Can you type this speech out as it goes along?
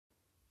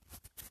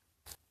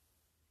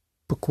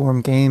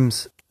Bookworm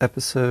Games,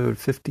 episode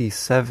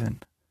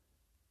 57,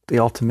 The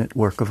Ultimate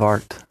Work of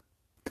Art.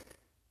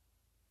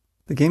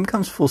 The game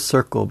comes full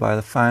circle by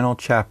the final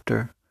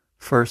chapter,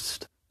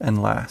 first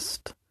and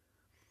last.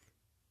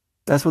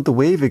 That's what the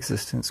wave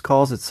existence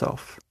calls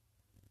itself,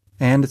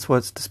 and it's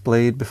what's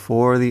displayed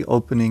before the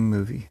opening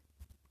movie.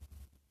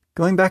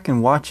 Going back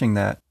and watching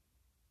that,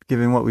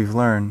 given what we've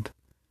learned,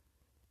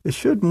 it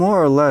should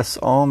more or less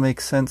all make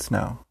sense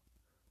now,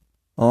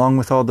 along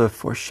with all the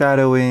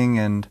foreshadowing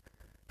and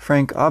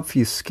frank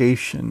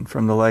obfuscation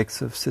from the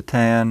likes of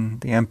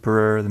Citan, the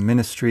Emperor, the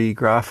Ministry,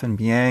 Graf, and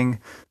Miang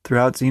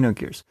throughout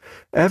Xenogears.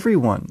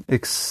 Everyone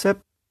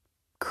except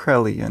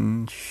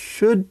Krelian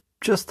should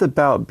just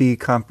about be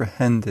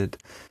comprehended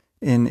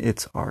in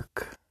its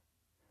arc.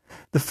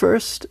 The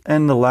first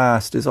and the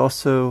last is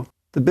also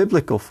the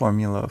biblical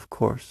formula, of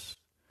course,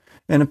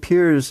 and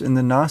appears in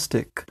the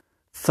Gnostic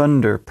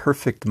thunder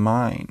perfect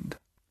mind.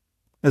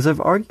 As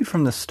I've argued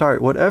from the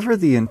start, whatever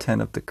the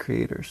intent of the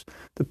creators,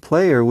 the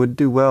player would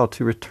do well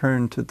to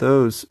return to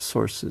those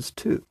sources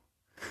too.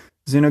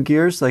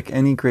 Xenogears, like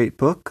any great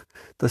book,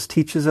 thus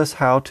teaches us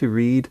how to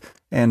read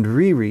and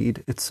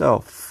reread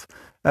itself,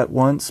 at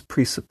once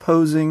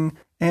presupposing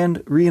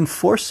and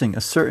reinforcing a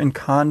certain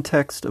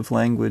context of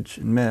language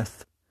and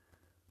myth.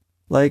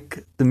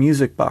 Like the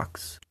music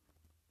box,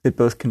 it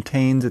both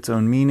contains its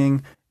own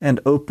meaning and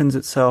opens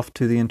itself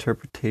to the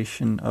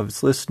interpretation of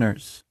its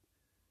listeners.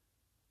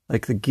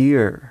 Like the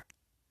gear,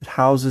 it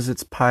houses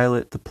its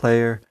pilot, the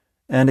player,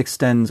 and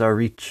extends our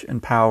reach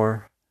and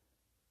power.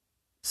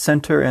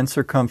 Center and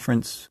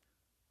circumference,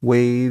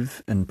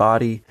 wave and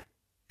body,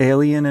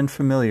 alien and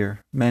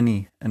familiar,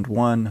 many and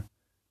one.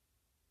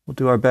 We'll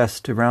do our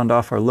best to round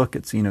off our look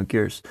at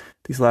Xenogears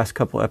these last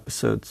couple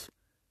episodes,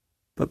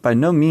 but by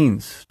no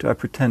means do I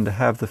pretend to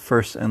have the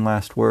first and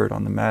last word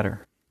on the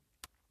matter.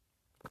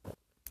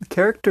 The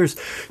characters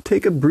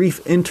take a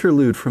brief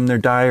interlude from their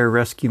dire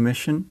rescue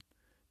mission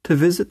to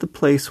visit the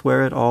place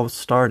where it all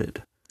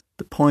started,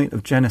 the point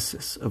of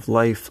genesis of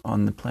life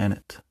on the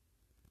planet.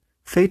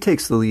 Faye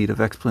takes the lead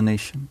of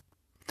explanation.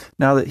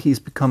 Now that he's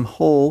become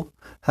whole,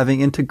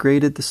 having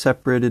integrated the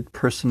separated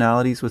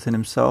personalities within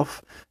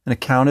himself and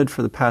accounted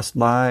for the past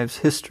lives,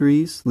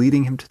 histories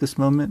leading him to this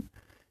moment,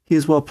 he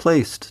is well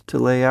placed to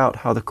lay out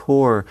how the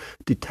core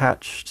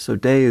detached so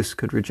Deus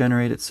could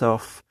regenerate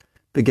itself,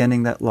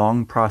 beginning that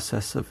long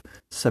process of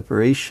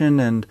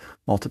separation and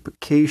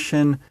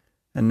multiplication,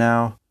 and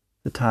now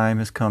the time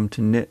has come to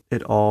knit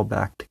it all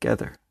back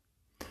together.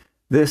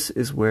 This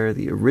is where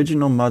the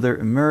original mother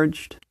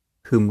emerged,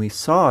 whom we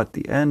saw at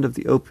the end of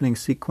the opening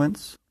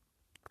sequence,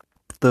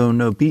 though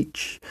no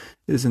beach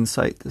is in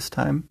sight this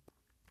time.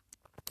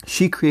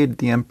 She created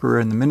the Emperor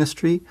and the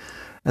Ministry,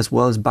 as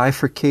well as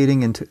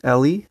bifurcating into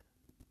Ellie,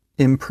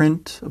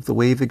 imprint of the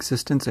wave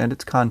existence and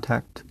its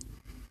contact,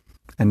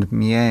 and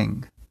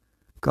Miang,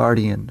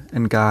 guardian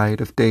and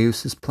guide of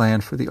Deus's plan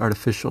for the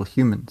artificial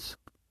humans.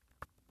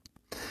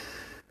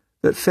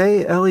 That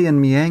Faye, Ellie, and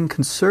Miang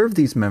conserve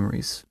these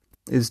memories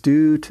is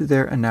due to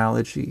their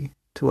analogy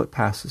to what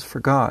passes for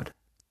God.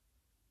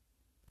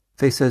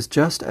 Faye says,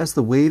 just as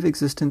the wave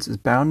existence is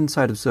bound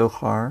inside of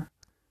Zohar,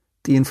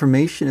 the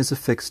information is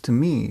affixed to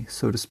me,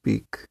 so to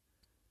speak,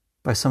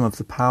 by some of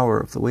the power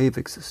of the wave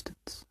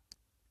existence.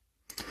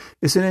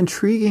 It's an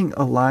intriguing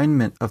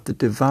alignment of the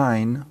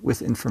divine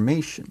with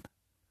information,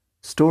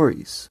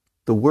 stories,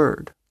 the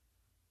word,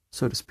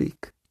 so to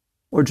speak,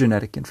 or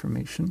genetic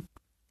information,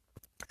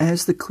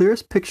 as the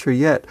clearest picture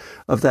yet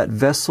of that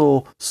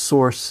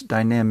vessel-source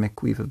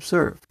dynamic we've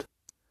observed.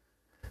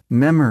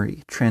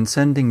 Memory,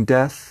 transcending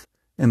death,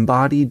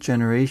 embodied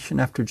generation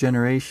after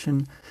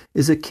generation,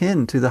 is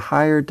akin to the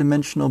higher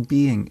dimensional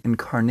being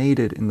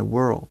incarnated in the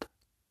world.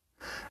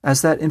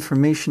 As that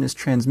information is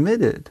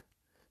transmitted,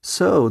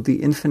 so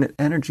the infinite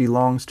energy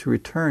longs to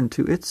return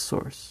to its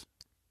source.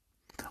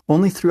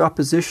 Only through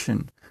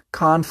opposition,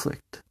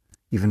 conflict,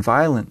 even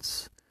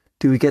violence,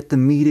 do we get the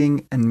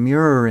meeting and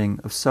mirroring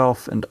of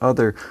self and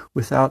other,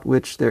 without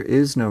which there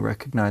is no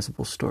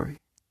recognizable story.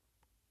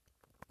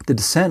 The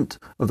descent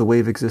of the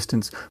wave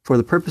existence, for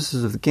the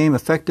purposes of the game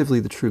effectively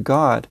the true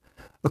God,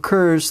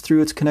 occurs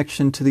through its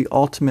connection to the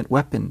ultimate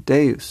weapon,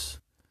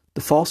 Deus,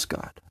 the false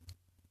God.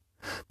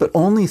 But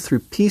only through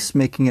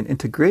peacemaking and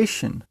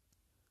integration,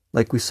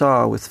 like we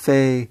saw with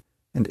Faye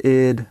and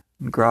Id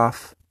and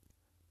Graf,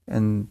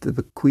 and the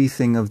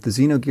bequeathing of the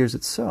Xenogears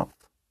itself,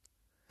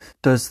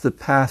 does the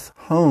path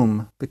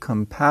home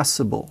become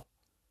passable.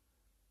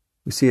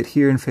 We see it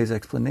here in Faye's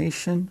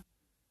explanation.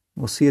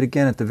 We'll see it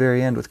again at the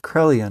very end with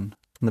Krelian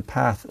on the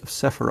path of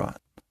Sephiroth.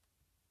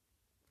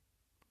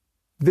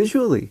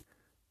 Visually,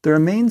 the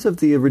remains of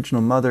the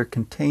original mother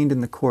contained in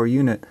the core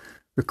unit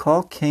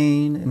recall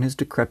Cain in his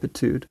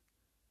decrepitude,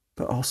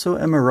 but also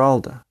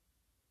Emeralda,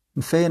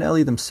 and Faye and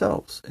Ellie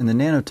themselves in the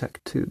nanotech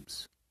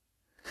tubes.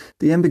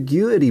 The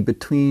ambiguity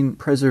between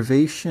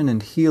preservation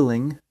and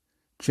healing,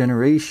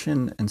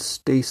 generation and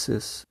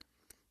stasis,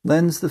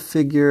 lends the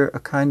figure a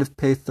kind of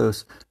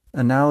pathos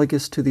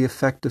analogous to the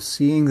effect of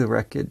seeing the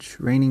wreckage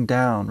raining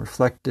down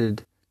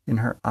reflected in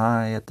her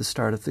eye at the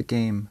start of the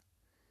game.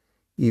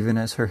 even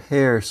as her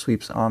hair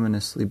sweeps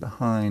ominously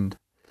behind.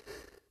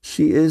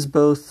 She is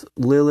both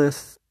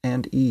Lilith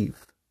and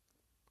Eve,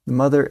 the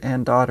mother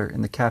and daughter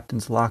in the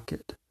captain's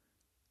locket,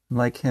 and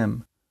like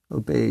him,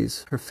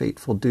 obeys her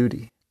fateful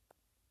duty.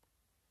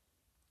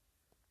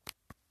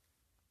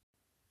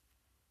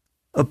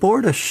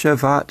 Aboard a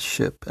Shevat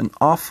ship, an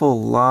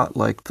awful lot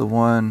like the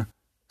one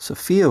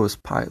Sophia was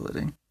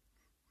piloting,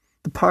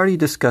 the party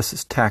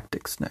discusses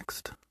tactics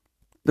next.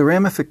 The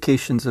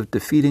ramifications of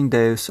defeating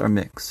Deus are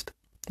mixed.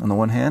 On the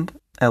one hand,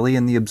 Ellie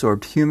and the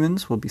absorbed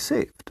humans will be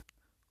saved,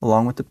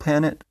 along with the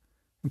planet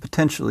and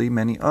potentially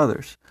many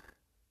others.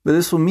 But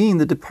this will mean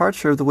the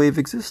departure of the way of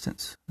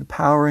existence, the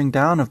powering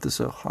down of the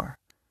Zohar,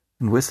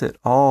 and with it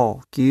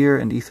all gear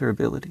and ether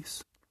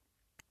abilities.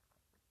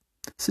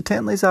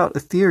 Satan lays out a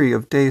theory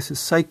of Deus'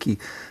 psyche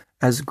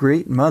as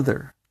Great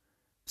Mother.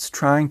 It's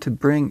trying to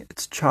bring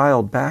its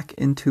child back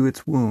into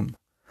its womb,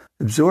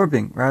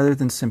 absorbing rather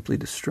than simply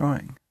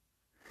destroying.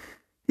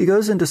 He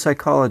goes into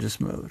psychologist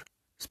mode,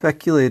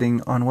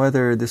 speculating on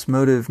whether this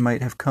motive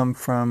might have come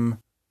from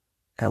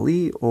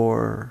Ellie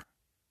or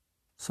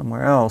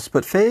somewhere else,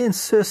 but Faye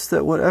insists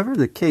that whatever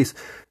the case,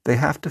 they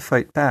have to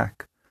fight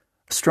back.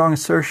 A strong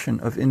assertion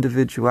of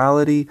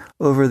individuality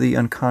over the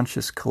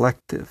unconscious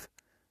collective,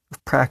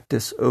 of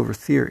practice over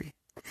theory.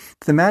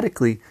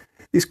 Thematically,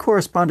 these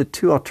correspond to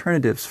two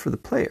alternatives for the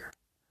player: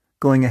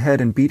 going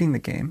ahead and beating the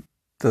game,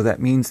 though that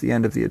means the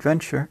end of the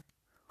adventure,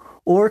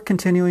 or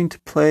continuing to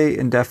play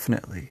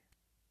indefinitely,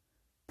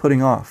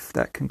 putting off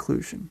that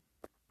conclusion.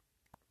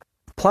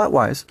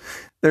 Plot-wise,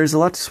 there's a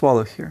lot to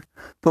swallow here,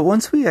 but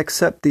once we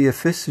accept the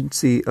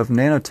efficiency of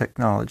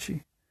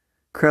nanotechnology,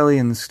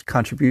 Krelian's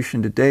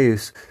contribution to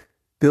Deus,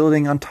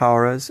 building on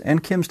Tara's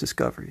and Kim's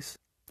discoveries,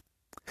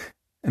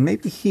 and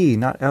maybe he,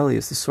 not Ellie,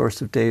 is the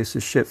source of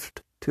Deus'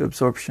 shift to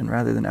absorption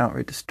rather than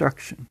outright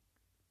destruction.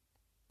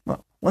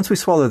 Well, once we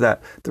swallow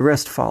that, the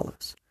rest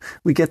follows.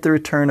 We get the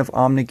return of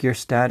Omnigear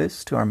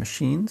status to our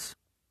machines,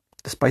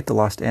 despite the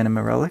lost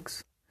anima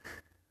relics.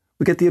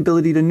 We get the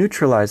ability to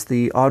neutralize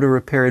the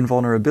auto-repair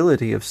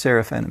invulnerability of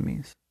Seraph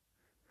enemies.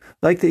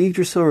 Like the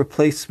Yggdrasil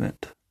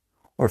replacement,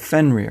 or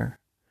Fenrir,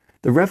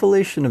 the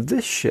revelation of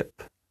this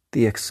ship,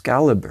 the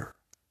Excalibur,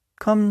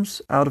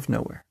 comes out of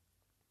nowhere.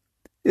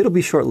 It'll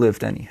be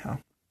short-lived anyhow.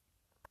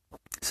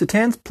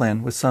 Satan's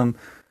plan, with some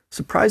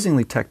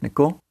surprisingly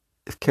technical,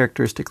 if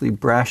characteristically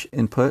brash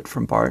input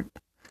from Bart,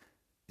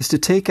 is to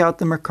take out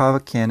the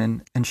Merkava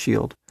cannon and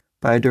shield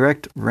by a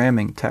direct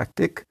ramming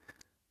tactic,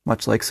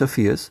 much like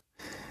Sophia's.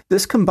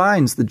 This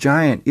combines the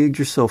giant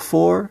Yggdrasil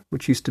 4,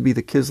 which used to be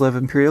the Kislev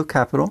Imperial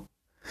capital,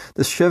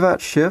 the Shevat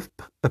ship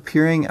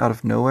appearing out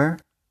of nowhere,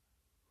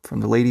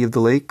 from the Lady of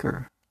the Lake,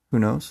 or who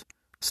knows,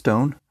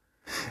 stone,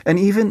 and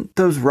even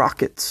those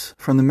rockets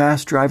from the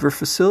mass driver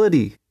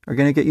facility are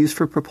going to get used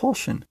for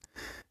propulsion.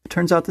 It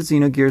turns out the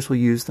Xenogears will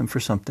use them for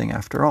something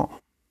after all.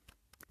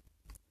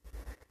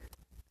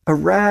 A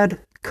rad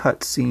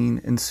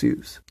cutscene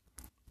ensues,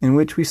 in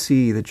which we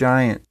see the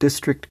giant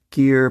district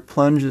gear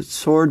plunge its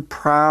sword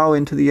prow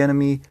into the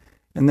enemy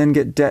and then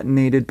get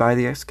detonated by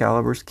the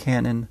Excalibur's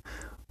cannon,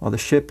 while the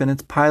ship and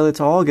its pilots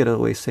all get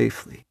away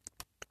safely.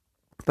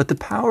 But the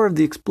power of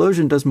the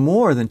explosion does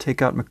more than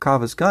take out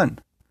Merkava's gun.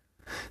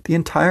 The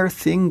entire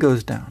thing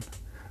goes down.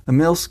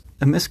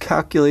 A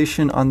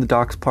miscalculation on the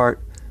Doc's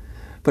part,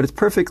 but it's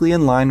perfectly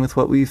in line with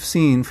what we've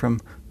seen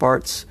from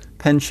Bart's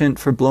penchant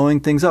for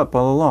blowing things up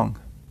all along.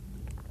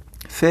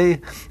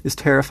 Faye is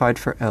terrified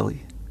for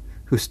Ellie,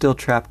 who's still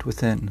trapped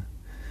within.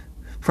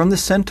 From the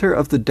center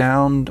of the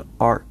downed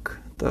ark,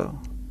 though,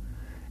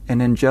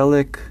 an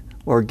angelic,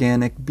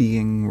 organic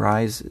being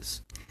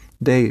rises,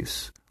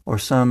 Deus, or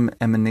some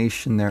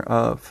emanation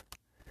thereof,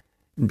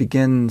 and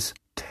begins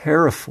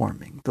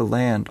terraforming the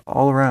land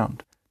all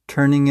around,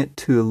 turning it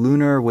to a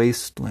lunar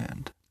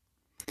wasteland.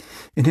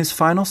 In his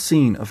final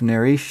scene of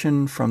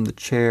narration from the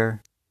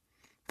chair,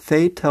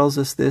 Faye tells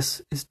us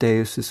this is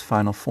Deus'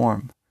 final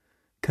form,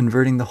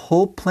 converting the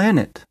whole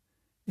planet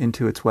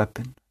into its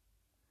weapon.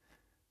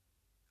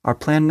 Our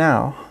plan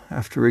now,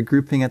 after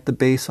regrouping at the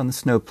base on the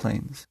snow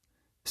plains,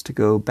 is to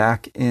go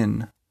back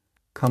in,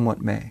 come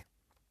what may.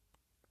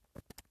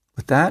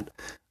 With that,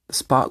 the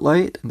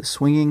spotlight and the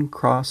swinging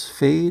cross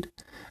fade,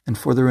 and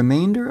for the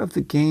remainder of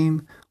the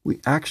game, we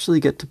actually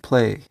get to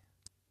play.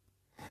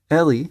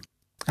 Ellie,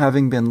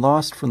 having been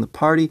lost from the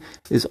party,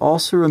 is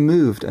also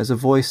removed as a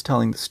voice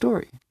telling the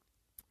story.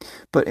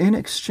 But in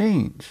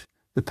exchange,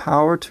 the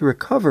power to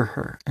recover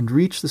her and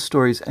reach the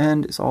story's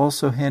end is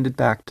also handed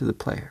back to the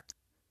player.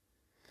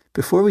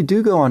 Before we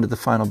do go on to the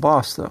final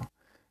boss, though,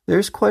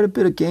 there's quite a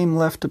bit of game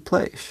left to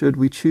play, should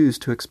we choose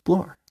to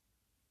explore.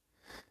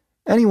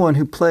 Anyone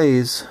who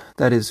plays,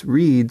 that is,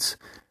 reads,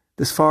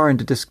 this far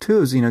into Disc 2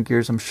 of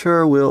Xenogears, I'm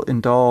sure will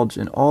indulge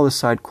in all the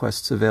side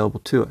quests available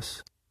to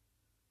us.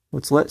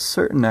 What's less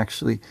certain,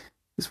 actually,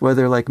 is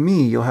whether, like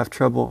me, you'll have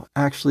trouble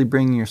actually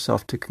bringing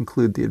yourself to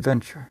conclude the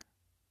adventure.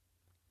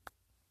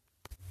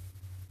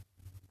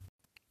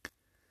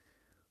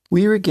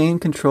 We regain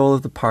control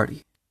of the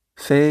party,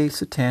 Faye,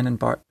 Satan, and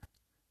Bart,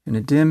 in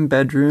a dim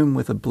bedroom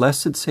with a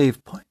blessed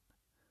save point.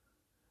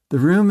 The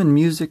room and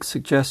music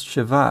suggest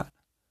Shevat,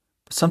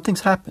 but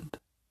something's happened.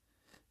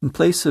 In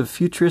place of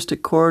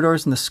futuristic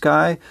corridors in the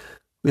sky,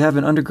 we have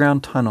an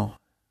underground tunnel,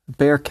 a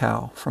bear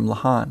cow from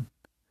Lahan.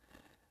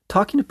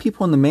 Talking to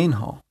people in the main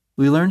hall,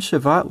 we learn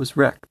Shevat was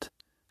wrecked.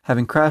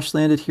 Having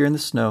crash-landed here in the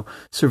snow,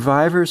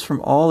 survivors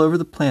from all over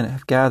the planet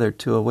have gathered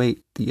to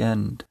await the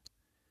end.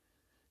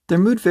 Their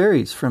mood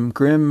varies from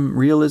grim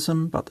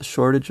realism about the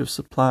shortage of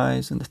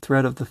supplies and the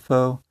threat of the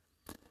foe,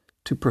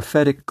 to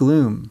prophetic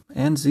gloom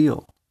and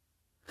zeal.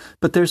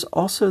 But there's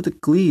also the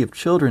glee of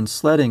children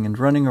sledding and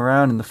running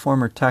around in the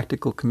former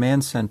tactical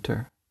command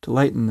center to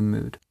lighten the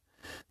mood.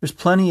 There's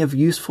plenty of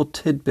useful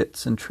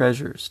tidbits and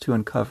treasures to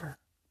uncover.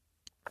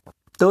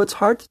 Though it's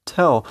hard to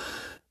tell,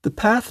 the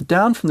path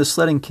down from the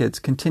sledding kids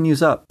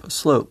continues up a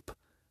slope,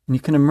 and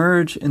you can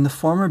emerge in the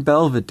former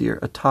Belvedere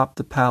atop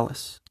the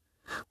palace,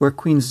 where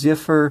Queen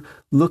Zephyr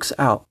looks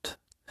out.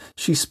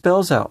 She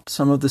spells out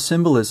some of the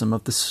symbolism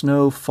of the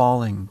snow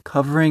falling,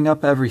 covering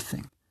up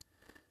everything,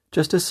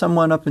 just as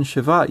someone up in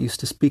Shevat used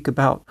to speak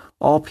about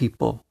all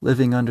people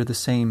living under the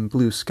same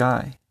blue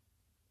sky.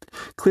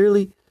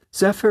 Clearly,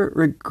 Zephyr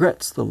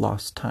regrets the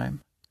lost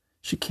time.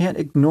 She can't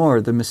ignore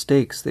the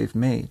mistakes they've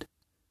made.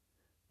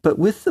 But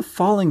with the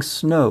falling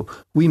snow,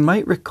 we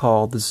might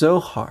recall the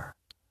Zohar,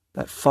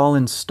 that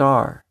fallen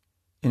star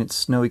in its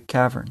snowy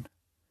cavern,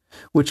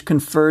 which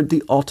conferred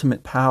the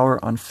ultimate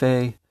power on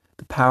Faye,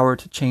 the power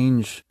to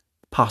change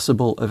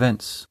possible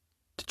events,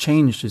 to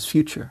change his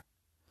future,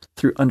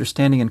 through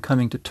understanding and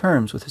coming to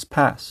terms with his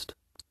past.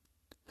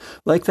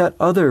 Like that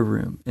other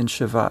room in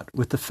Shevat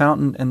with the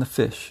fountain and the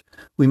fish,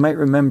 we might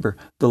remember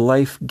the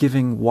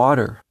life-giving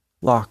water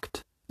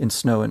locked in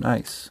snow and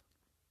ice.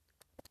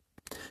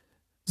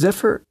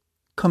 Zephyr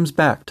comes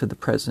back to the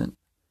present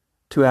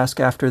to ask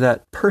after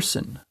that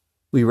person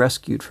we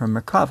rescued from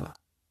Merkava.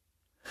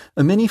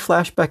 A mini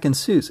flashback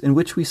ensues in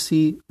which we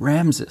see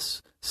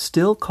Ramses,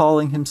 still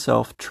calling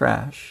himself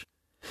trash,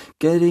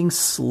 getting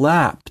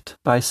slapped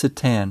by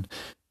Satan,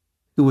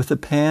 who with a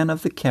pan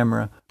of the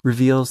camera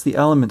reveals the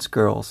Elements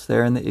girls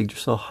there in the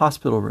Yggdrasil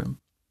hospital room.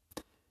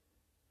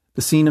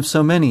 The scene of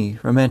so many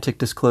romantic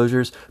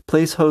disclosures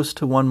plays host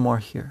to one more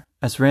here,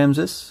 as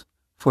Ramses,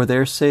 for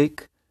their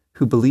sake,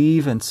 who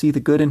believe and see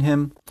the good in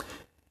him,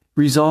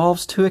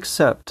 resolves to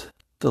accept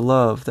the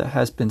love that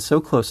has been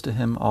so close to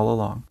him all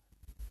along.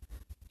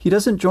 He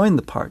doesn't join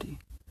the party,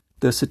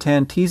 though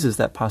Satan teases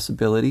that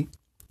possibility.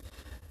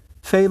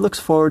 Faye looks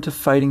forward to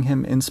fighting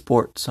him in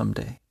sport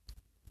someday.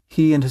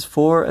 He and his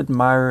 4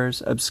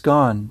 admirers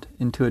abscond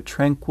into a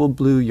tranquil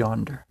blue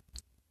yonder.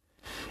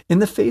 In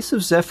the face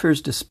of Zephyr's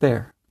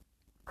despair,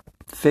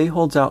 Faye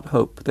holds out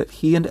hope that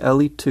he and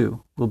Ellie,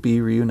 too, will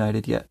be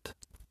reunited yet.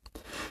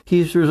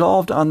 He's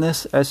resolved on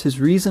this as his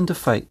reason to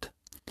fight,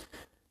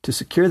 to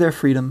secure their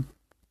freedom,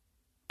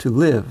 to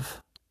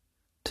live,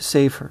 to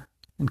save her,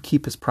 and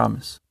keep his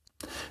promise.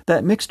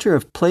 That mixture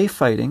of play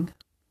fighting,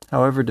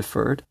 however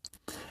deferred,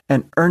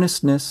 and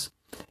earnestness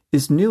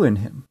is new in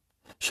him,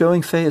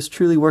 showing Faye has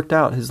truly worked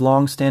out his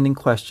long-standing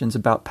questions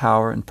about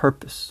power and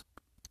purpose.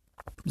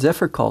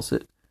 Zephyr calls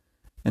it,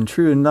 and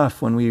true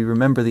enough when we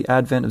remember the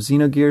advent of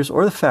Xenogears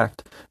or the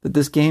fact that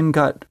this game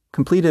got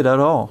completed at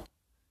all,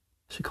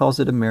 she calls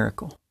it a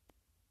miracle.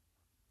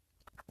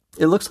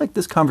 It looks like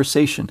this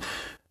conversation,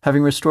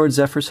 having restored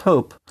Zephyr's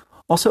hope,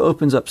 also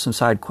opens up some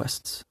side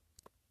quests.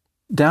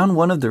 Down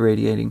one of the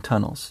radiating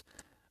tunnels,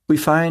 we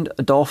find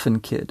a dolphin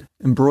kid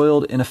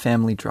embroiled in a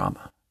family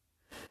drama.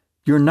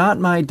 "You're not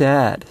my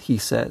dad," he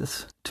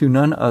says, to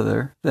none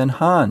other than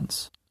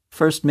Hans,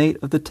 first mate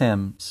of the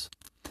Thames.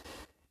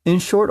 In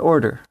short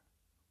order,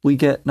 we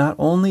get not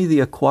only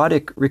the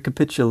aquatic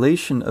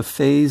recapitulation of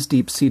Faye's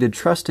deep-seated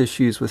trust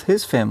issues with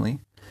his family,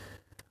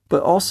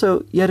 but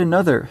also yet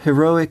another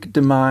heroic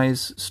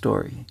demise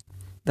story,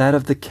 that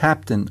of the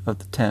captain of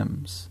the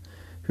Thames,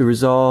 who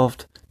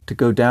resolved to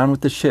go down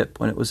with the ship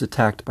when it was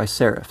attacked by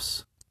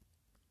seraphs.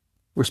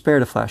 We're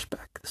spared a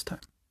flashback this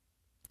time.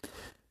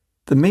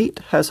 The mate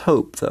has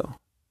hope, though.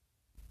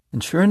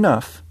 And sure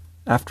enough,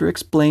 after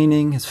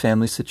explaining his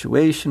family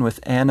situation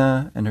with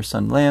Anna and her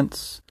son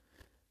Lance,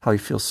 how he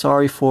feels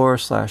sorry for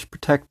 /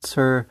 protects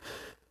her,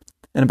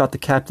 and about the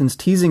captain's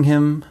teasing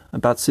him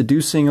about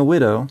seducing a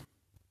widow,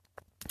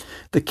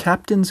 the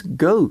captain's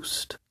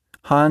ghost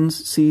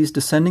Hans sees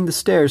descending the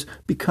stairs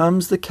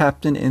becomes the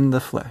captain in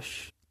the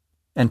flesh,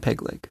 and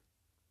Pegleg.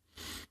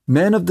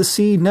 "Men of the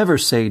sea never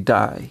say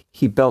die,"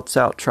 he belts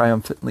out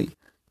triumphantly,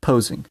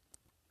 posing.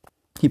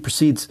 He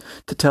proceeds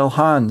to tell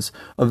Hans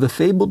of the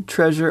fabled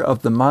treasure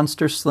of the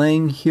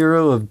monster-slaying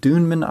hero of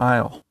Dunman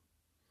Isle.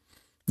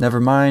 "Never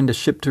mind a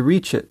ship to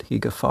reach it," he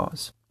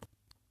guffaws.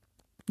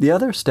 The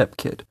other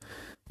step-kid,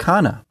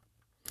 Kana,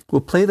 will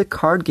play the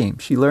card game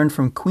she learned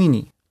from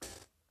Queenie,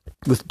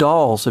 with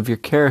dolls of your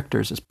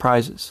characters as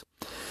prizes.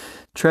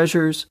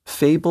 Treasures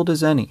fabled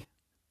as any,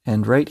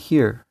 and right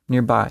here,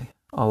 nearby,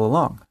 all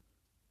along.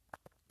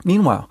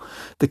 Meanwhile,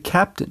 the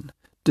captain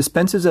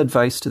dispenses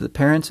advice to the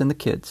parents and the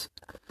kids,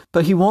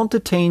 but he won't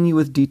detain you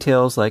with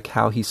details like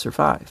how he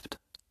survived.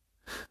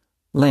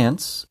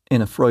 Lance,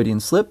 in a Freudian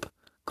slip,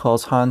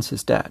 calls Hans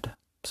his dad.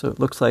 so it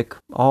looks like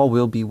all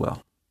will be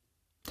well.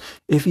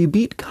 If you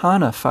beat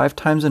Kana 5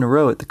 times in a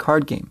row at the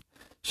card game,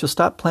 she'll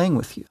stop playing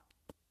with you.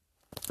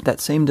 That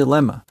same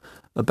dilemma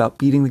about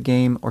beating the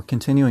game or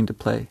continuing to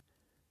play,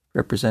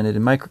 represented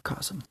in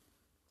Microcosm.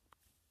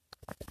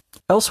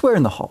 Elsewhere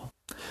in the hall,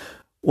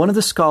 one of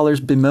the scholars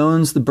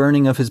bemoans the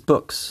burning of his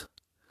books,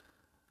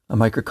 a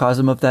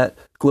microcosm of that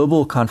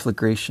global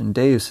conflagration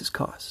Deus has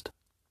caused.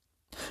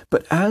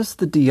 But as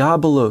the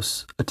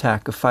Diabolos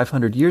attack of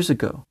 500 years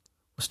ago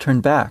was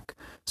turned back,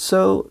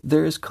 so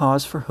there is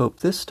cause for hope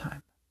this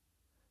time.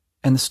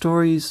 And the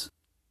stories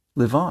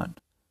live on,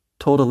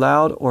 told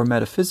aloud or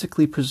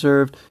metaphysically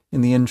preserved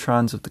in the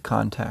introns of the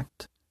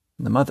contact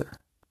and the mother.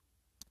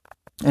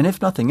 And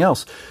if nothing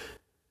else,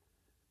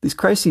 these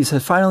crises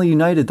have finally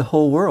united the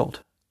whole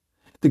world.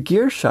 The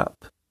gear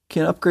shop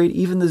can upgrade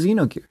even the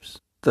Xenogears,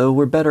 though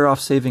we're better off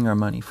saving our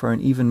money for an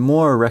even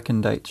more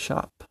recondite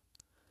shop.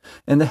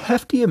 And the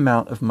hefty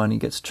amount of money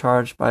gets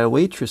charged by a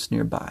waitress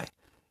nearby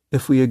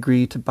if we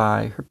agree to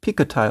buy her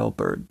picotile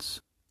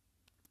birds.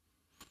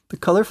 The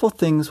colorful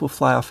things will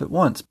fly off at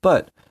once,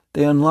 but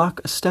they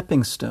unlock a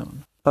stepping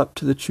stone up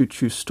to the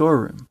choo-choo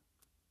storeroom.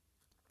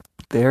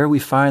 There we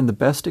find the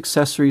best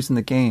accessories in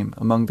the game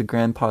among the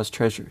Grandpa's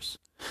treasures.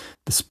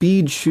 The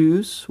speed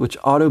shoes, which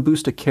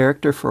auto-boost a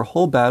character for a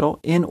whole battle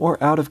in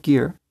or out of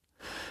gear,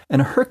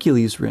 and a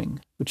Hercules ring,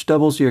 which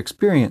doubles your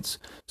experience,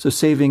 so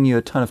saving you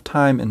a ton of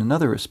time in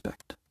another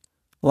respect,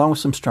 along with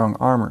some strong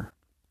armor.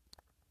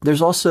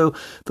 There's also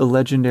the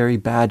legendary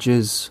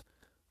badges.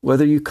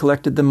 Whether you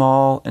collected them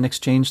all and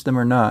exchanged them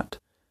or not,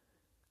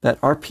 that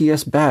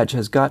RPS badge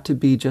has got to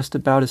be just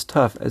about as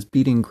tough as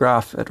beating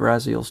Graf at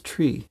Raziel's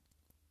tree.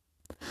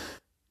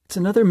 It's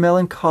another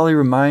melancholy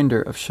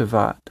reminder of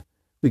Shevat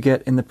we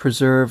get in the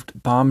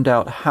preserved,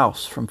 bombed-out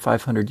house from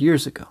 500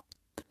 years ago,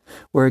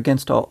 where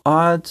against all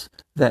odds,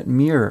 that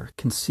mirror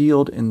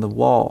concealed in the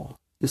wall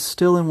is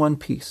still in one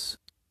piece,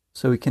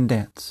 so we can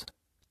dance.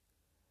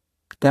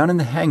 Down in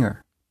the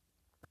hangar,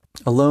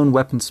 a lone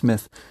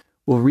weaponsmith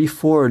will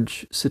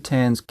reforge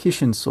Citan's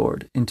Kishin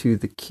sword into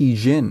the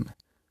Kijin,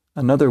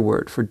 another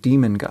word for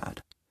demon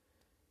god.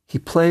 He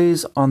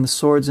plays on the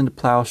swords into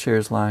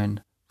plowshares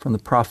line from the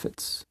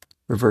prophets,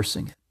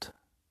 reversing it.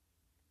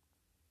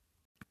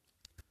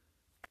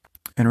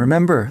 And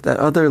remember that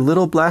other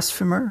little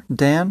blasphemer,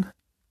 Dan,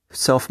 who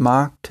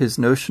self-mocked his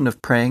notion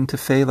of praying to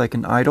Faye like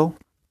an idol?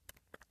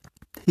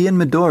 He and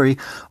Midori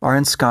are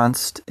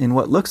ensconced in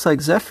what looks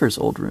like Zephyr's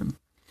old room,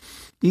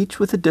 each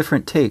with a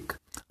different take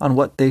on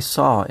what they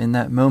saw in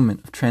that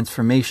moment of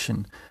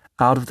transformation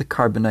out of the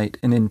carbonite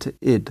and into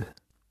id.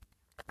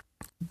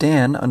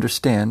 Dan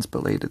understands,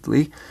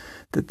 belatedly,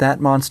 that that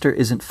monster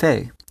isn't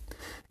Faye,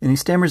 and he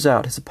stammers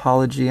out his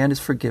apology and his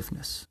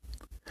forgiveness.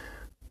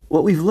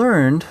 What we've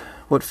learned,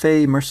 what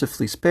Faye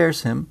mercifully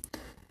spares him,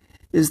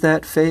 is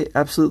that Faye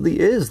absolutely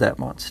is that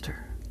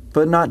monster,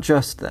 but not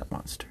just that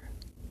monster.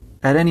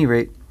 At any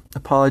rate,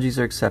 apologies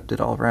are accepted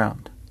all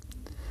round.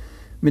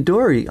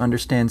 Midori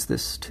understands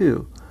this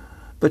too,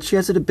 but she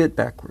has it a bit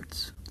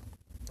backwards.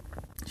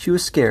 She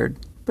was scared,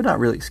 but not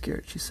really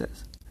scared, she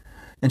says,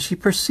 and she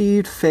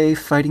perceived Faye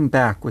fighting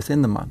back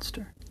within the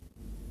monster.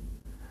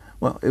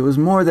 Well, it was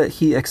more that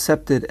he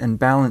accepted and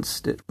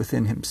balanced it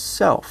within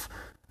himself,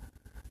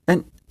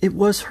 and it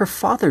was her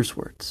father's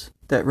words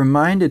that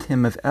reminded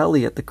him of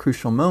Ellie at the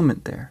crucial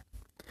moment there.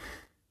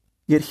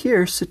 Yet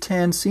here,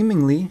 Citan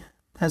seemingly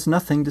has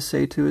nothing to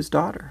say to his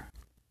daughter.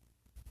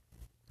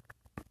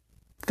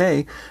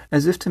 Faye,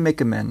 as if to make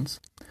amends,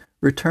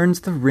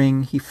 returns the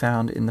ring he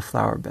found in the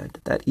flower bed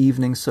that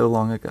evening so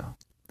long ago.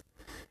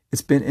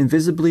 It's been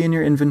invisibly in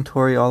your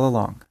inventory all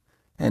along,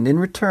 and in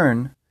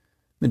return,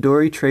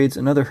 Midori trades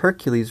another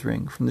Hercules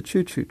ring from the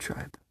Choo-Choo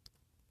tribe.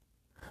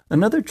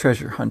 Another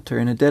treasure hunter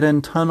in a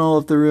dead-end tunnel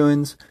of the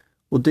ruins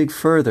will dig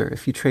further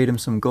if you trade him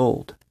some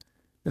gold,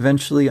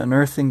 eventually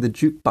unearthing the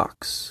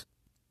jukebox.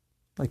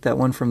 Like that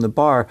one from the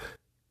bar,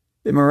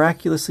 it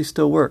miraculously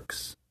still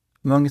works.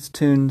 Among its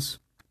tunes,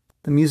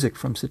 the music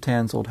from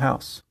Citan's old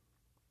house.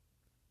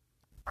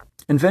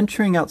 And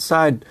venturing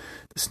outside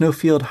the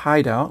Snowfield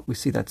hideout, we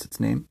see that's its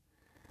name,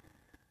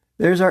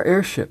 there's our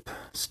airship,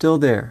 still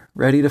there,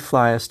 ready to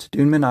fly us to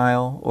Dunman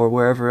Isle or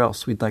wherever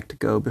else we'd like to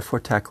go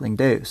before tackling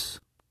Deus.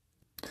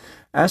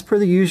 As per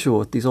the usual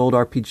with these old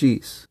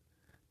RPGs,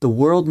 the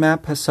world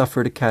map has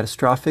suffered a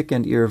catastrophic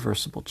and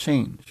irreversible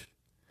change.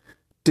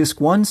 Disc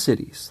 1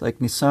 cities,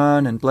 like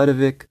Nisan and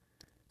Bledavik,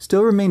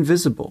 still remain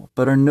visible,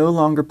 but are no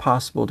longer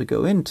possible to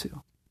go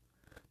into.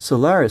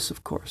 Solaris,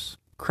 of course,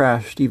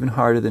 crashed even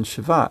harder than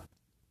Shevat.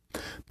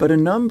 But a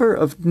number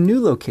of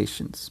new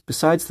locations,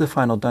 besides the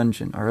final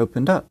dungeon, are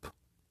opened up.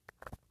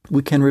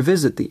 We can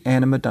revisit the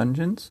Anima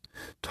dungeons,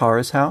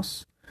 Tara's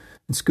house,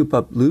 and scoop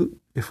up loot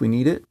if we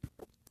need it.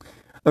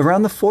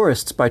 Around the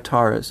forests by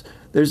Tara's,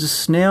 there's a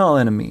snail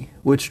enemy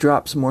which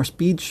drops more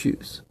speed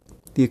shoes,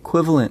 the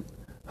equivalent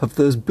of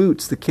those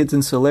boots the kids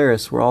in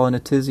Solaris were all in a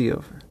tizzy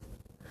over.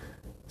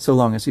 So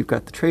long as you've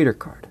got the trader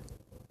card.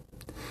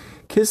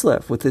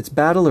 Kislev, with its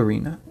battle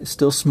arena, is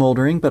still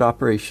smoldering but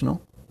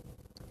operational.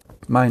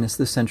 minus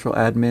the central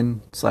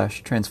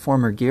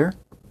admin/transformer gear.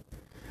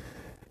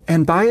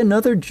 And buy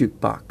another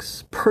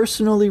jukebox,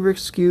 personally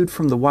rescued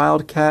from the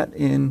Wildcat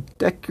Inn,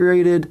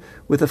 decorated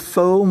with a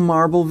faux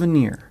marble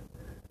veneer.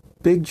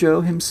 Big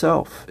Joe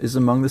himself is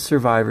among the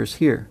survivors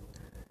here.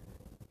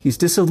 He's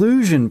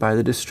disillusioned by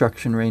the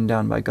destruction rained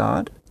down by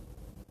God,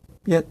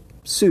 yet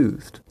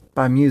soothed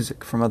by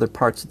music from other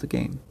parts of the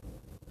game.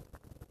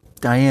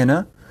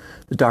 Diana,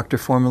 the doctor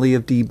formerly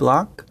of D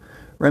Block,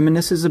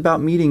 reminisces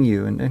about meeting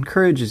you and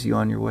encourages you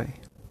on your way.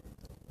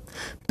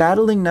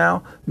 Battling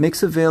Now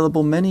makes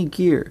available many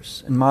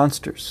gears and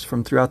monsters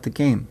from throughout the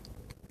game.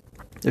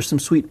 There's some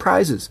sweet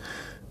prizes,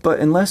 but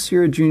unless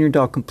you're a Junior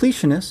Doll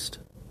completionist,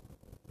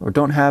 or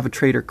don't have a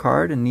trader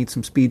card and need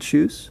some speed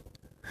shoes,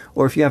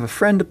 or if you have a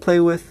friend to play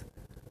with,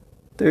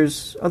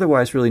 there's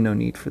otherwise really no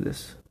need for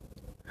this.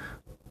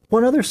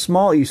 One other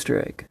small Easter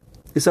egg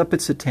is up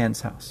at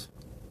Satan's house,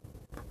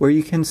 where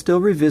you can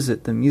still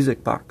revisit the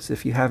music box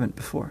if you haven't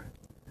before.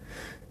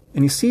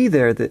 And you see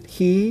there that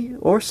he,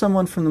 or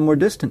someone from the more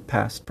distant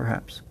past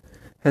perhaps,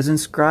 has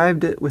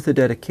inscribed it with a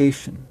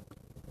dedication.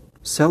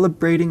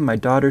 Celebrating my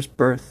daughter's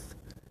birth,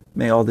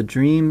 may all the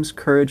dreams,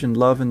 courage, and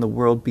love in the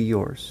world be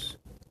yours.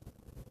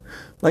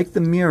 Like the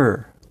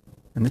mirror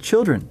and the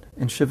children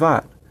in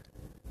Shevat,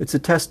 it's a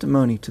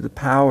testimony to the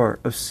power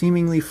of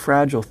seemingly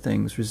fragile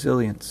things'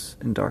 resilience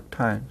in dark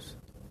times.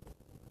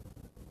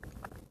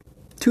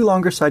 2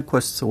 longer side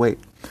quests await,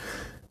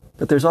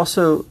 but there's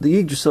also the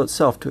Yggdrasil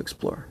itself to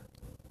explore.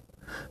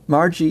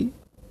 Margie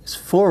is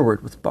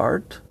forward with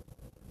Bart,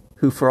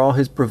 who for all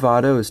his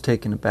bravado is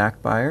taken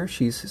aback by her.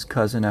 She's his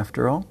cousin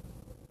after all.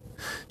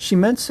 She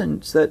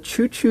mentions that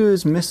Choo Choo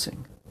is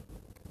missing.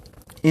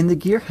 In the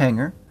gear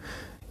hangar,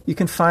 you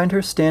can find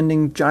her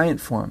standing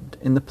giant-formed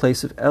in the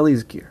place of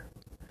Ellie's gear.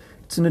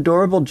 It's an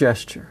adorable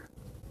gesture.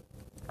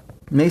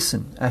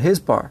 Mason, at his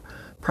bar,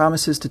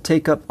 promises to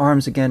take up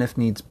arms again if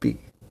needs be.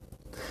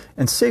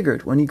 And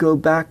Sigurd, when you go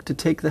back to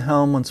take the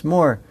helm once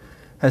more,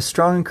 has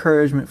strong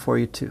encouragement for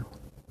you too.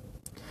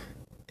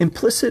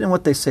 Implicit in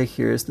what they say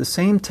here is the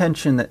same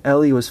tension that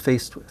Ellie was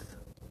faced with,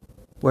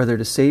 whether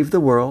to save the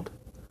world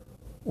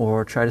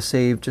or try to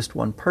save just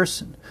one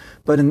person.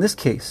 But in this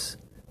case,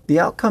 the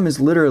outcome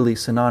is literally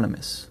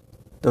synonymous,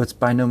 though it's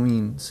by no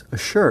means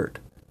assured.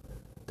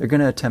 They're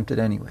going to attempt it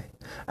anyway.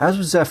 As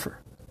with Zephyr,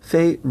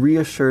 Faye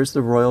reassures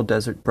the Royal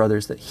Desert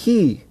Brothers that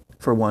he,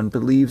 for one,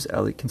 believes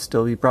Ellie can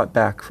still be brought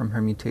back from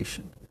her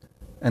mutation,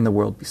 and the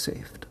world be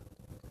saved.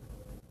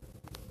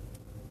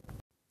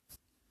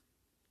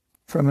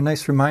 From a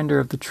nice reminder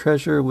of the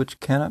treasure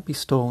which cannot be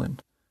stolen,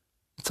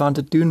 it's on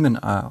to Dunman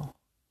Isle,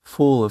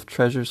 full of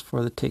treasures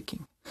for the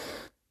taking.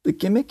 The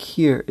gimmick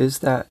here is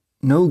that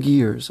no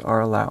gears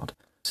are allowed,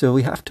 so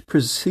we have to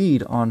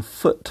proceed on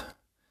foot.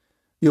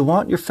 You'll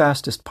want your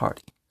fastest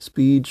party,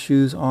 speed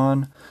shoes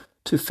on,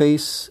 to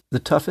face the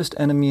toughest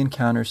enemy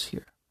encounters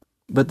here.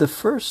 But the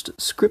first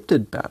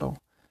scripted battle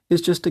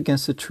is just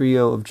against a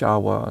trio of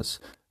Jawas,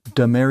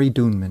 Dameri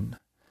Dunman.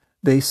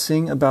 They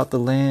sing about the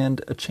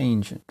land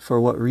a-changin', for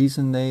what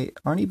reason they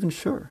aren't even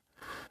sure,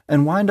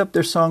 and wind up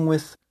their song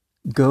with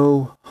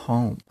Go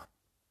Home.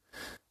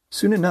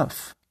 Soon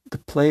enough, the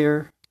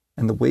player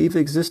and the wave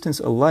existence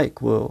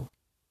alike will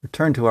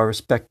return to our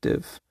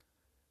respective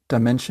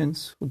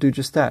dimensions. We'll do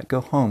just that, go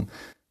home.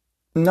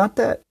 Not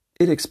that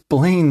it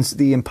explains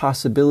the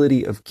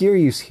impossibility of gear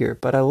use here,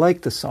 but I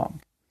like the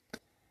song.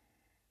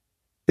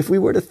 If we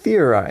were to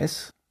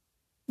theorize,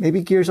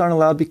 maybe gears aren't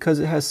allowed because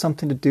it has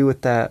something to do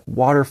with that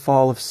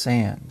waterfall of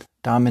sand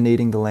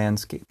dominating the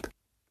landscape.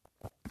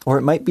 Or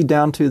it might be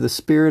down to the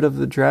spirit of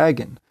the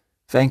dragon,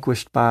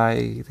 vanquished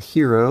by the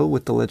hero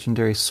with the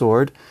legendary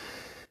sword.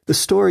 The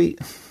story,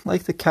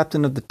 like the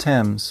Captain of the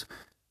Thames,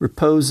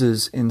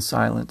 reposes in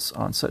silence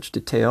on such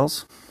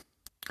details.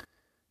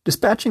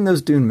 Dispatching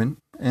those Dunman,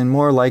 and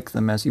more like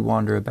them as you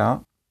wander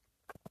about,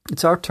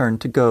 it's our turn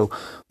to go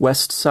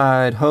west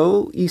side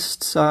ho,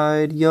 east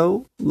side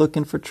yo,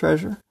 looking for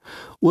treasure.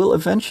 We'll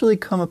eventually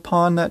come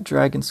upon that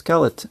dragon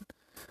skeleton,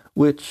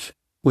 which,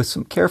 with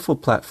some careful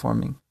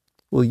platforming,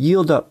 will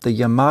yield up the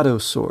Yamato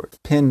sword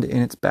pinned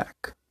in its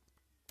back.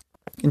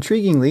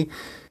 Intriguingly,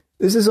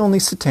 this is only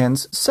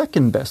Satan's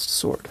second best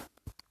sword.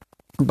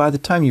 By the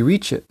time you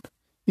reach it,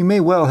 you may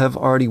well have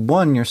already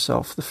won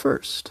yourself the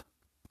first.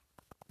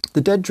 The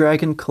dead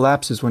dragon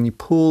collapses when you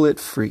pull it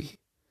free.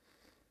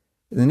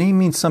 The name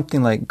means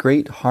something like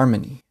Great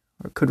Harmony,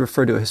 or it could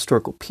refer to a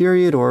historical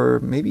period, or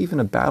maybe even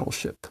a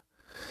battleship.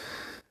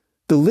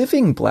 The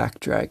living black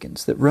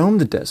dragons that roam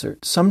the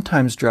desert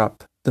sometimes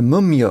drop the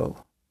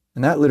Mumyo,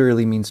 and that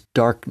literally means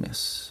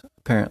darkness,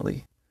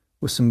 apparently,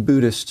 with some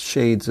Buddhist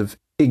shades of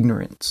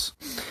ignorance.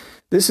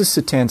 This is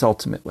Satan's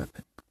ultimate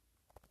weapon.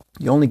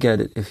 You only get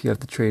it if you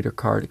have the trader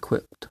card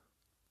equipped.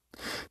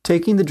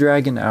 Taking the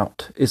dragon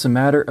out is a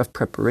matter of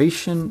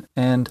preparation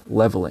and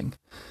leveling.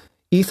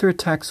 Ether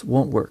attacks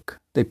won't work.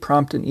 They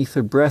prompt an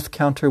ether breath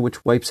counter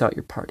which wipes out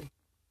your party.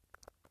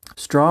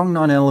 Strong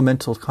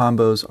non-elemental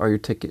combos are your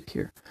ticket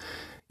here.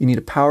 You need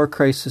a power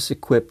crisis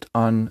equipped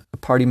on a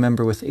party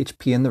member with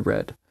HP in the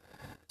red.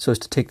 so as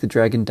to take the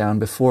dragon down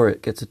before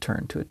it gets a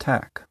turn to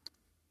attack.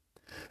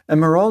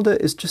 Emeralda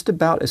is just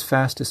about as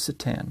fast as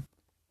Citan,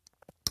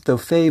 though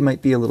Faye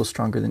might be a little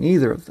stronger than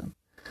either of them.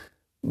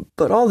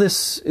 But all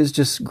this is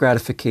just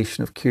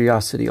gratification of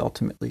curiosity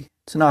ultimately.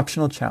 It's an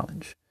optional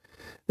challenge.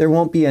 There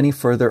won't be any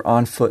further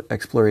on-foot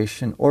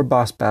exploration or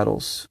boss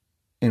battles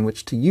in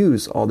which to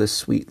use all this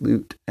sweet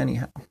loot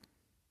anyhow.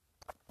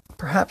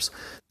 Perhaps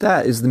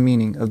that is the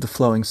meaning of the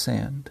flowing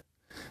sand,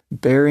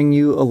 bearing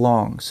you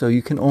along so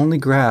you can only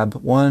grab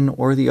one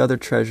or the other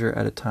treasure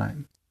at a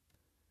time.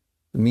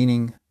 The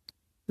meaning,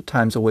 the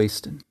time's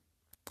a-wastin'.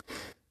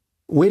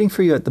 Waiting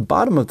for you at the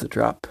bottom of the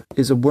drop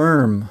is a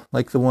worm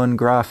like the one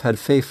Graf had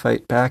Faye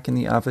fight back in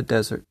the Ava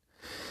Desert.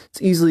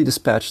 It's easily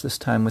dispatched this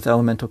time with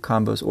elemental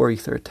combos or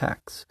ether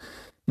attacks,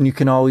 and you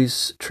can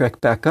always trek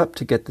back up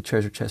to get the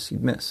treasure chest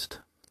you'd missed.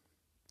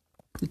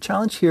 The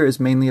challenge here is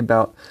mainly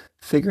about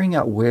figuring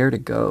out where to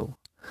go,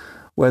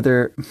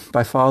 whether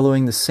by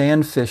following the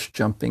sandfish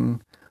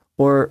jumping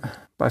or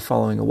by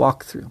following a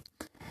walkthrough.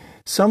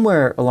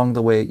 Somewhere along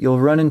the way, you'll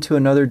run into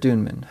another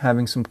Duneman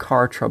having some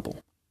car trouble.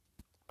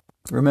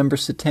 Remember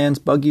Citan's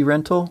buggy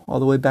rental all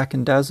the way back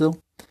in Dazil?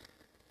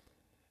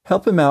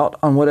 Help him out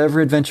on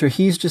whatever adventure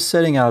he's just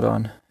setting out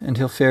on, and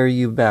he'll ferry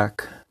you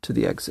back to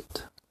the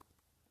exit.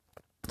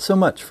 So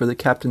much for the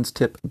captain's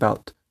tip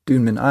about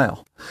Duneman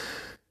Isle.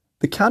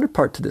 The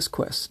counterpart to this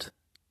quest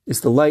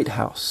is the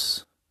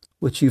lighthouse,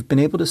 which you've been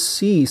able to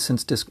see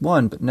since Disc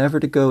 1, but never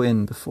to go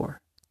in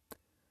before.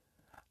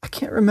 I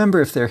can't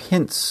remember if there are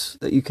hints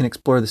that you can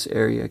explore this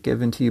area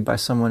given to you by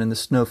someone in the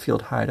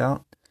Snowfield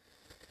hideout.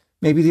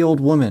 Maybe the old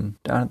woman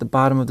down at the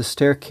bottom of the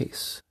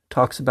staircase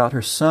talks about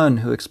her son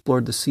who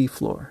explored the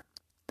seafloor.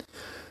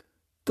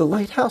 The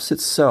lighthouse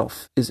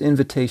itself is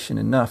invitation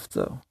enough,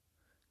 though,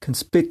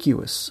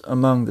 conspicuous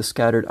among the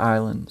scattered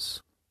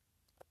islands.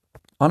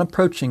 On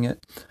approaching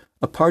it,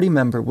 a party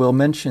member will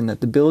mention that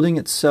the building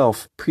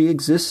itself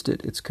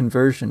pre-existed its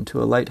conversion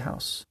to a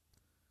lighthouse.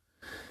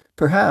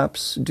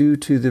 Perhaps, due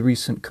to the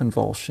recent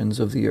convulsions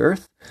of the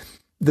earth,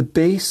 the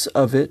base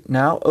of it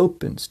now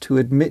opens to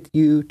admit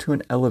you to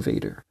an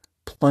elevator,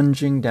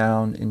 plunging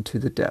down into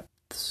the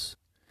depths.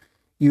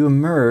 You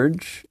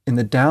emerge in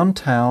the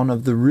downtown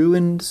of the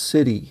ruined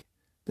city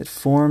that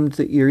formed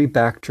the eerie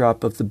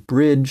backdrop of the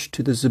bridge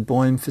to the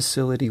Zeboim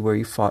facility where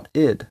you fought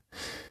Id.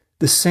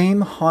 The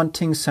same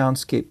haunting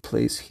soundscape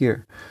plays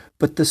here,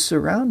 but the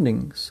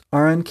surroundings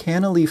are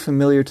uncannily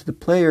familiar to the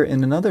player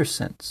in another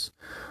sense,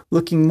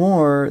 looking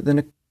more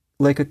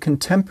like a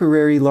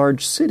contemporary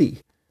large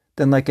city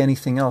than like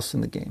anything else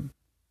in the game.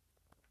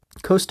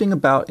 Coasting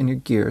about in your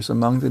gears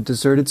among the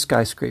deserted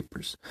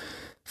skyscrapers,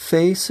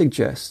 Faye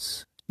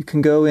suggests you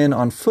can go in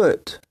on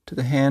foot to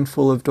the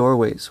handful of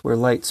doorways where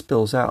light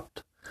spills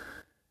out.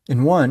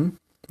 In one,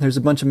 there's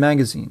a bunch of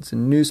magazines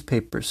and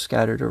newspapers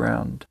scattered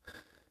around.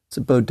 It's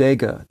a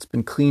bodega. It's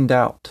been cleaned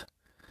out.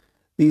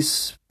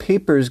 These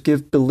papers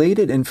give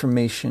belated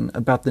information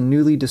about the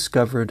newly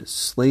discovered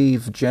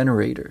slave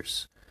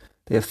generators.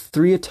 They have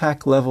 3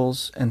 attack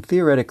levels and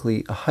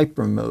theoretically a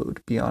hyper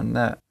mode beyond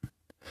that.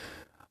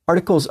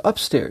 Articles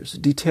upstairs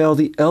detail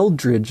the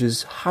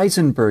Eldridge's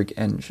Heisenberg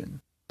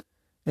engine,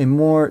 a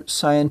more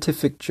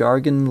scientific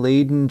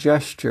jargon-laden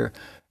gesture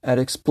at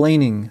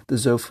explaining the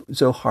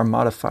Zohar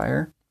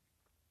modifier.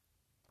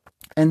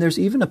 And there's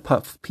even a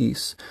puff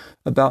piece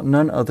about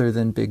none other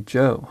than Big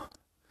Joe.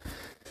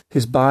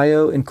 His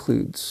bio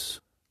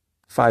includes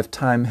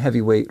 5-time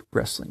heavyweight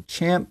wrestling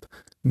champ,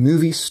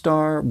 movie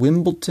star,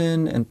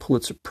 Wimbledon and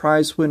Pulitzer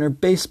Prize winner,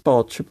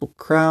 baseball Triple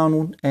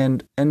Crown,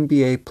 and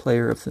NBA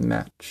player of the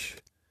match.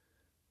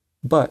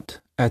 But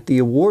at the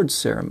awards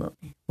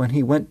ceremony, when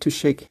he went to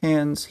shake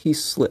hands, he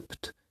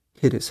slipped,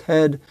 hit his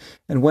head,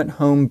 and went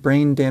home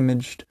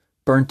brain-damaged,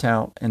 burnt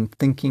out, and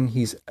thinking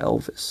he's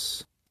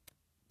Elvis.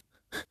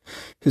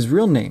 His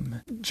real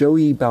name,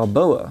 Joey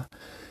Balboa,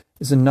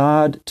 is a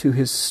nod to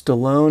his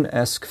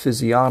Stallone-esque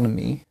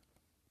physiognomy,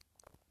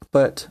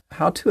 but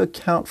how to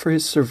account for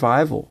his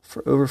survival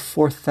for over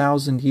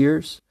 4,000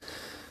 years?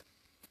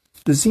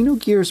 The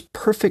Xenogears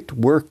Perfect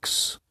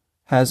Works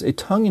has a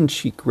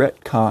tongue-in-cheek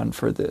retcon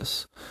for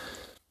this.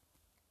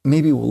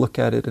 Maybe we'll look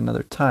at it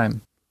another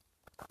time.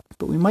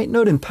 But we might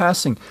note in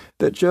passing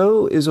that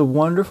Joe is a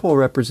wonderful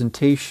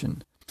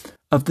representation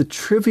of the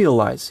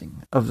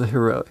trivializing of the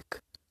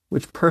heroic,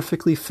 which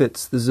perfectly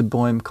fits the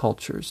Zeboim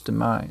culture's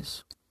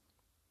demise.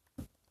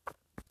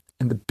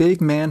 And the big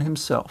man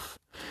himself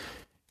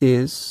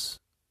is,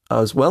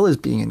 as well as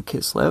being in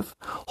Kislev,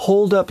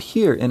 holed up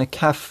here in a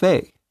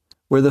cafe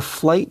where the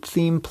flight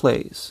theme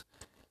plays,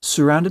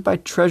 surrounded by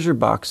treasure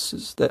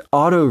boxes that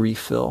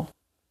auto-refill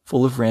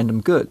full of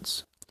random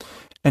goods.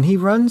 And he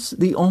runs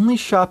the only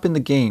shop in the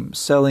game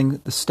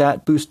selling the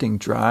stat-boosting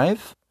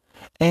drive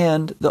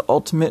and the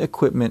ultimate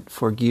equipment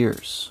for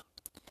gears.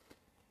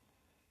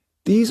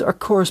 These are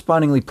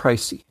correspondingly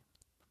pricey,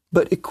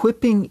 but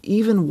equipping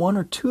even 1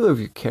 or 2 of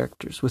your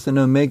characters with an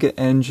Omega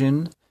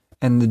engine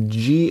and the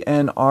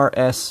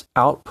GNRS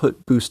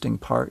output boosting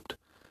part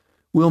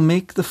will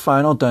make the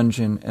final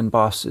dungeon and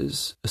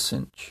bosses a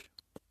cinch.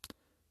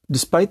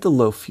 Despite the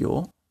low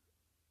fuel,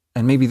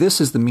 And maybe this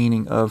is the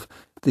meaning of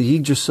the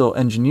Yggdrasil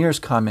engineer's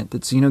comment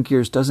that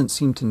Xenogears doesn't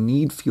seem to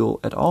need fuel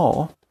at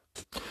all.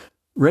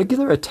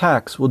 Regular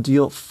attacks will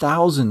deal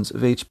thousands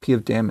of HP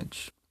of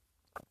damage,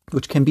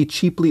 which can be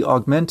cheaply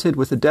augmented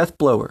with a death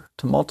blower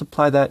to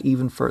multiply that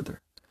even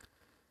further.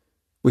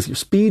 With your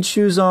speed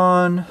shoes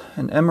on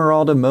and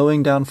Emeralda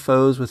mowing down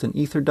foes with an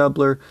ether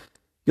doubler,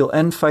 you'll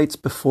end fights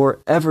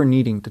before ever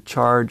needing to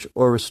charge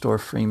or restore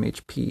frame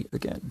HP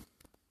again.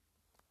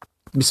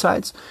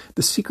 Besides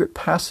the secret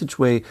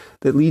passageway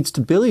that leads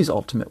to Billy's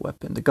ultimate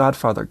weapon, the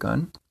Godfather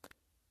gun,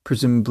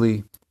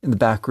 presumably in the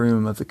back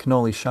room of the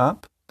cannoli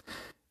shop,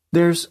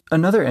 there's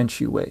another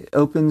entryway. It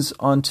opens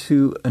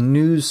onto a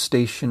news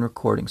station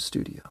recording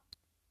studio.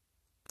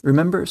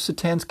 Remember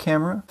Satan's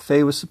camera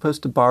Faye was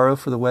supposed to borrow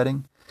for the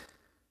wedding?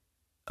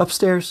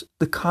 Upstairs,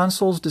 the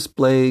consoles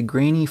display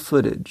grainy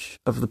footage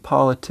of the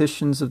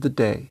politicians of the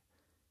day,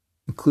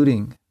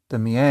 including the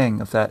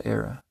Miang of that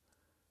era.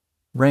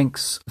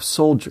 Ranks of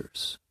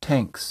soldiers,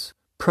 tanks,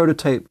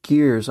 prototype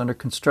gears under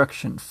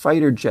construction,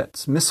 fighter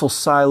jets, missile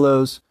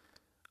silos,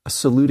 a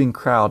saluting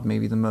crowd,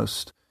 maybe the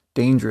most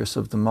dangerous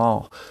of them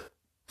all.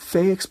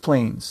 Faye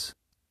explains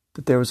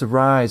that there was a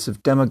rise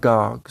of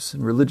demagogues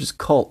and religious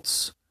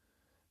cults.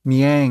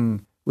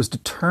 Miang was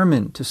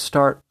determined to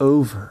start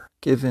over,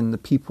 given the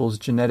people's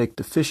genetic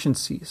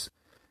deficiencies,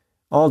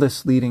 all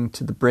this leading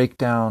to the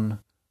breakdown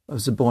of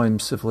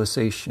Zeboim's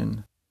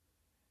civilization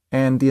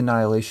and the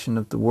annihilation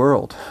of the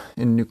world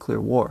in nuclear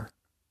war.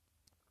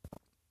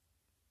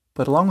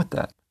 But along with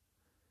that,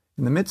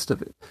 in the midst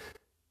of it,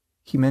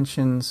 he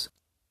mentions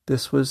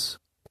this was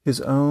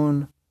his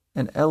own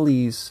and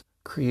Ellie's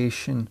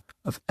creation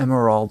of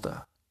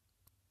Emeralda.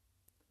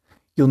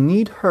 You'll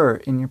need her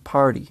in your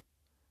party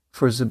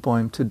for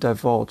Zeboim to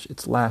divulge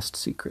its last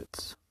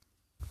secrets.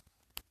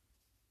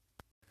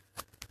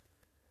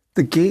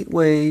 The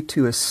gateway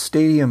to a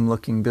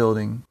stadium-looking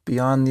building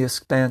beyond the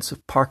expanse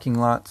of parking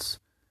lots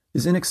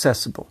is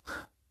inaccessible,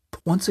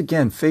 but once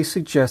again, Faye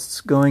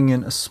suggests going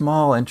in a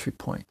small entry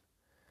point.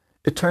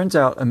 It turns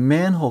out a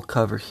manhole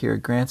cover here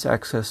grants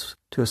access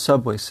to a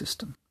subway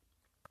system.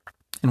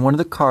 In one of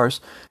the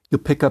cars, you'll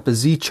pick up a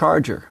Z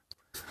Charger.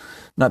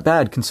 Not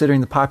bad,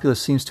 considering the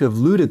populace seems to have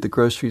looted the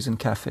groceries and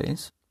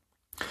cafes.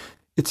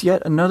 It's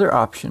yet another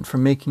option for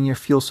making your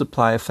fuel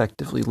supply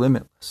effectively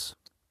limitless.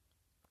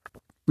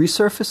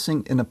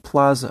 Resurfacing in a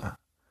plaza,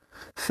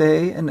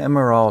 Faye and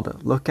Emeralda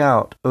look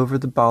out over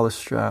the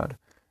balustrade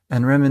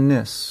and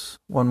reminisce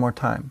one more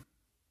time.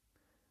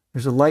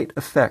 There's a light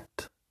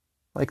effect,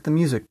 like the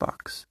music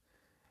box,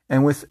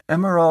 and with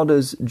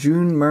Emeralda's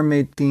June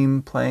mermaid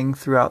theme playing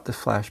throughout the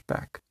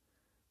flashback,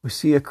 we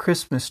see a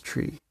Christmas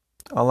tree,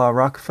 a la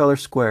Rockefeller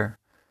Square,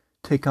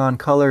 take on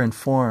color and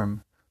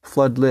form,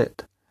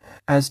 flood-lit,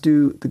 as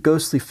do the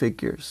ghostly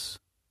figures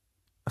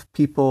of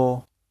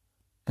people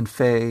and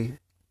Faye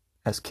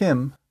as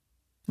Kim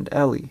and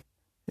Ellie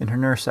in her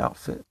nurse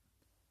outfit.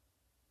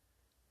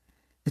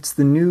 It's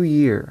the new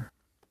year,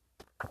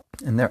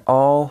 and they're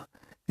all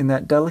in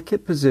that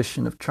delicate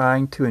position of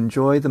trying to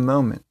enjoy the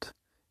moment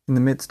in the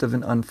midst of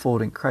an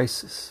unfolding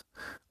crisis,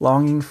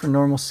 longing for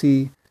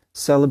normalcy,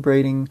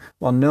 celebrating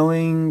while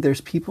knowing there's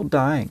people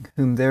dying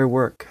whom their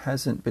work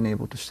hasn't been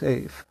able to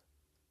save.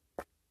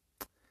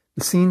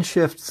 The scene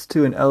shifts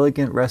to an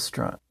elegant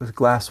restaurant with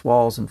glass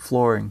walls and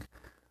flooring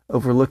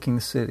overlooking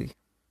the city.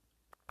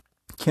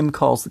 Kim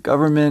calls the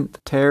government,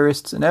 the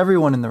terrorists, and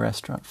everyone in the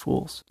restaurant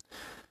fools,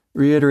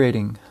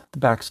 reiterating the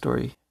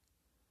backstory.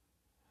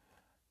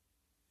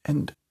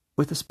 And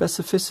with a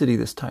specificity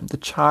this time, the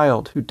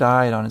child who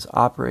died on his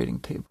operating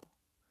table,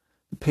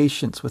 the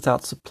patients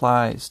without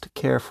supplies to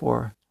care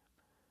for,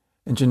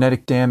 and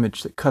genetic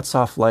damage that cuts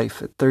off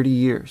life at 30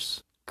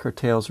 years,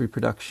 curtails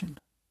reproduction.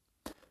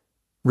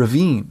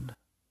 Ravine,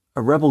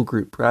 a rebel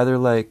group rather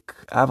like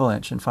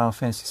Avalanche in Final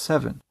Fantasy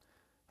VII,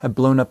 had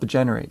blown up a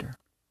generator.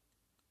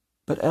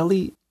 But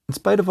Ellie, in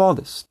spite of all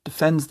this,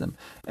 defends them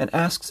and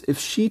asks if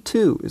she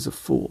too is a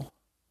fool.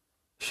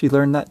 She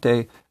learned that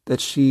day that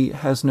she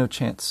has no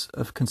chance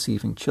of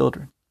conceiving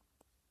children.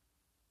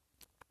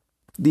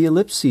 The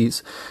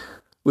ellipses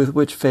with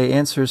which Faye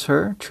answers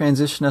her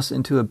transition us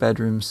into a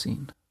bedroom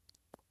scene.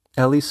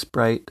 Ellie's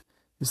sprite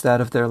is that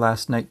of their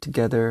last night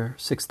together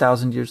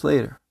 6,000 years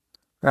later,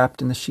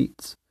 wrapped in the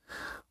sheets,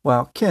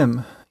 while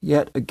Kim,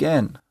 yet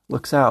again,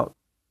 looks out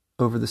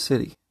over the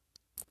city.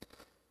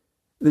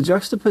 The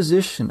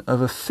juxtaposition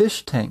of a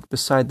fish tank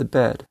beside the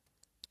bed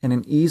and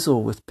an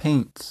easel with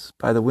paints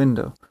by the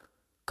window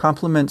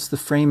complements the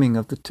framing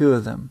of the two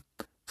of them,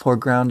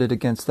 foregrounded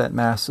against that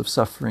mass of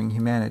suffering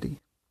humanity.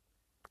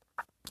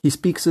 He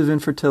speaks of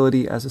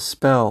infertility as a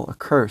spell, a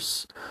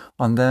curse,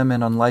 on them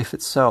and on life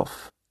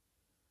itself.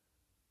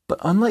 But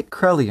unlike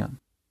Krelion,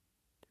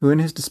 who in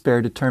his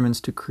despair determines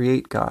to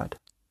create God,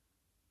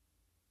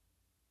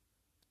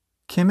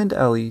 Kim and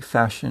Ellie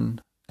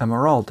fashion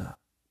Emeralda,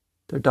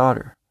 their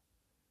daughter,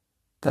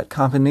 that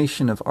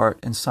combination of art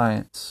and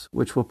science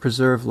which will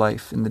preserve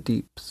life in the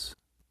deeps.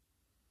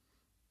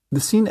 The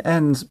scene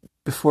ends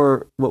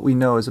before what we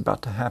know is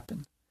about to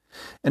happen,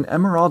 and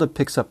Emeralda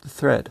picks up the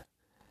thread.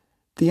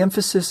 The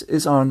emphasis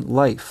is on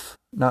life,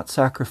 not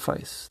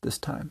sacrifice, this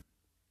time.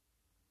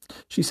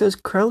 She says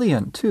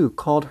Krelian, too,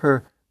 called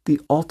her the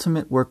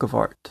ultimate work of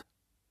art.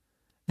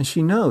 And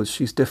she knows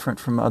she's different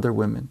from other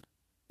women,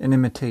 an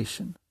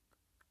imitation.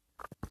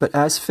 But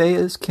as Faye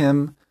as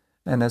Kim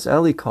and as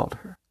Ellie called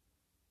her,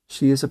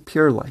 she is a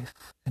pure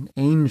life, an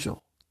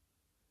angel,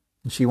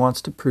 and she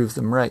wants to prove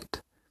them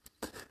right.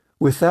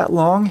 With that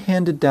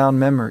long-handed-down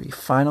memory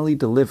finally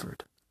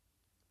delivered,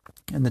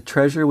 and the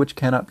treasure which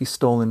cannot be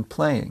stolen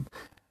playing,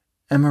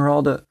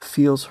 Emeralda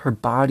feels her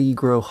body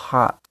grow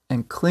hot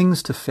and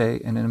clings to Faye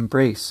in an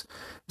embrace.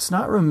 It's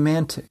not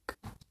romantic,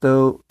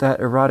 though that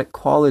erotic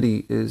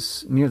quality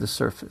is near the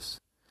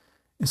surface.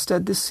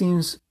 Instead, this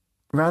seems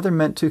rather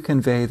meant to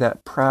convey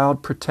that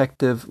proud,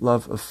 protective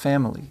love of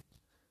family,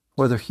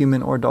 whether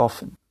human or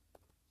dolphin.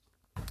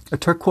 A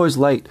turquoise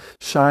light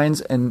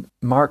shines and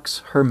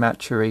marks her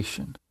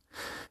maturation.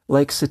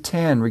 Like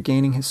Satan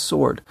regaining his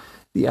sword,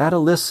 the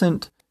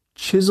adolescent,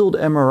 chiseled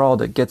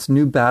Emeralda gets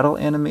new battle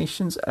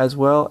animations as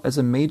well as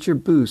a major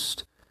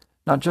boost,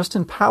 not just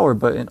in power,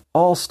 but in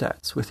all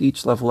stats with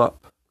each level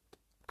up.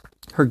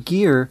 Her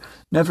gear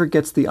never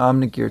gets the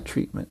Omnigear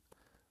treatment,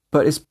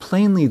 but is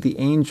plainly the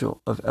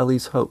angel of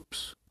Ellie's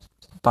hopes,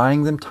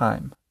 buying them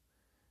time,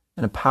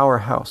 and a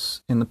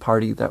powerhouse in the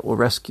party that will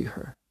rescue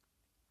her.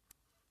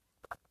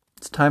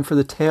 It's time for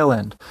the tail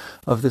end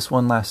of this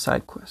one last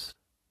side quest.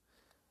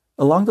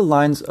 Along the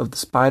lines of the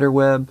spider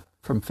web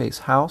from Faye's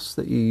house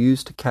that you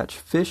use to catch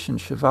fish in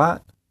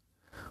Shevat,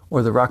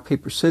 or the rock,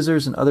 paper,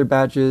 scissors and other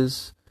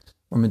badges,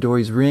 or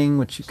Midori's ring,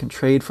 which you can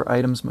trade for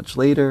items much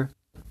later,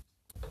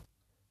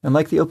 and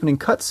like the opening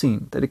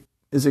cutscene that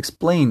is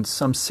explained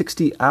some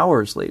 60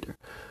 hours later,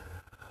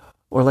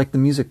 or like the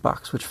music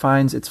box, which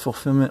finds its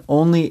fulfillment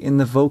only in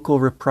the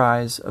vocal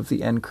reprise of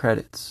the end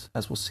credits,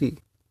 as we'll see.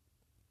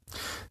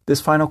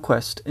 This final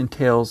quest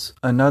entails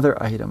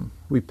another item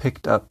we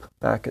picked up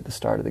back at the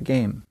start of the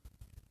game.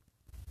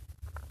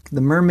 The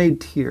mermaid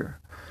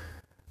tear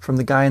from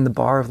the guy in the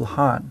bar of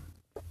Lahan.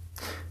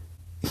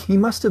 He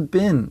must have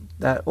been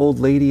that old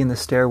lady in the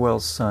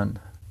stairwell's son,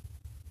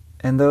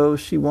 and though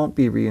she won't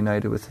be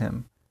reunited with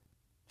him,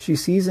 she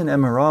sees in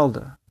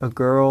Emeralda a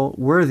girl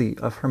worthy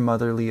of her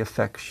motherly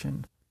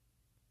affection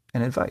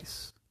and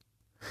advice.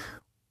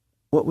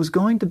 What was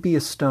going to be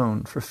a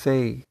stone for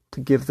Faye to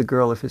give the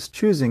girl of his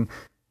choosing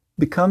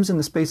becomes, in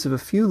the space of a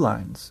few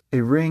lines,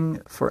 a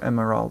ring for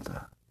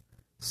Emeralda,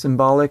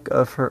 symbolic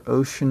of her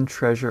ocean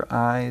treasure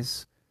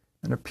eyes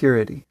and her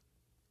purity.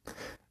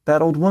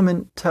 That old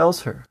woman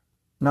tells her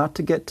not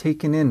to get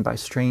taken in by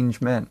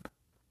strange men.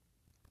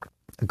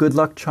 A good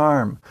luck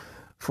charm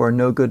for a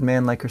no-good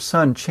man like her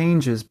son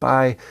changes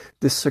by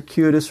this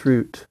circuitous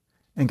route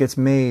and gets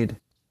made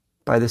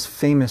by this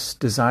famous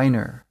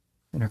designer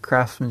in her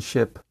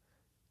craftsmanship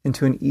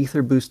into an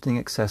ether-boosting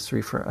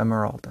accessory for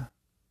Emeralda.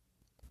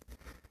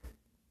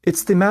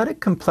 Its thematic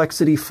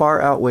complexity far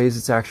outweighs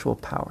its actual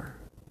power.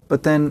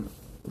 But then,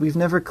 we've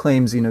never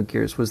claimed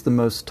Xenogears was the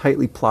most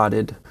tightly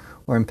plotted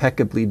or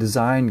impeccably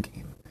designed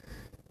game.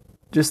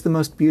 Just the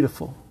most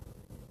beautiful,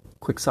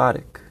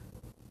 quixotic,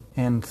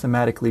 and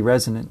thematically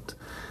resonant,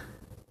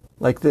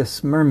 like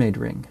this mermaid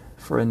ring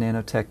for a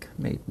nanotech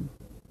maiden.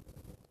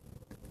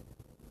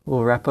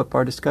 We'll wrap up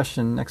our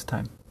discussion next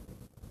time.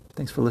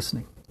 Thanks for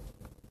listening.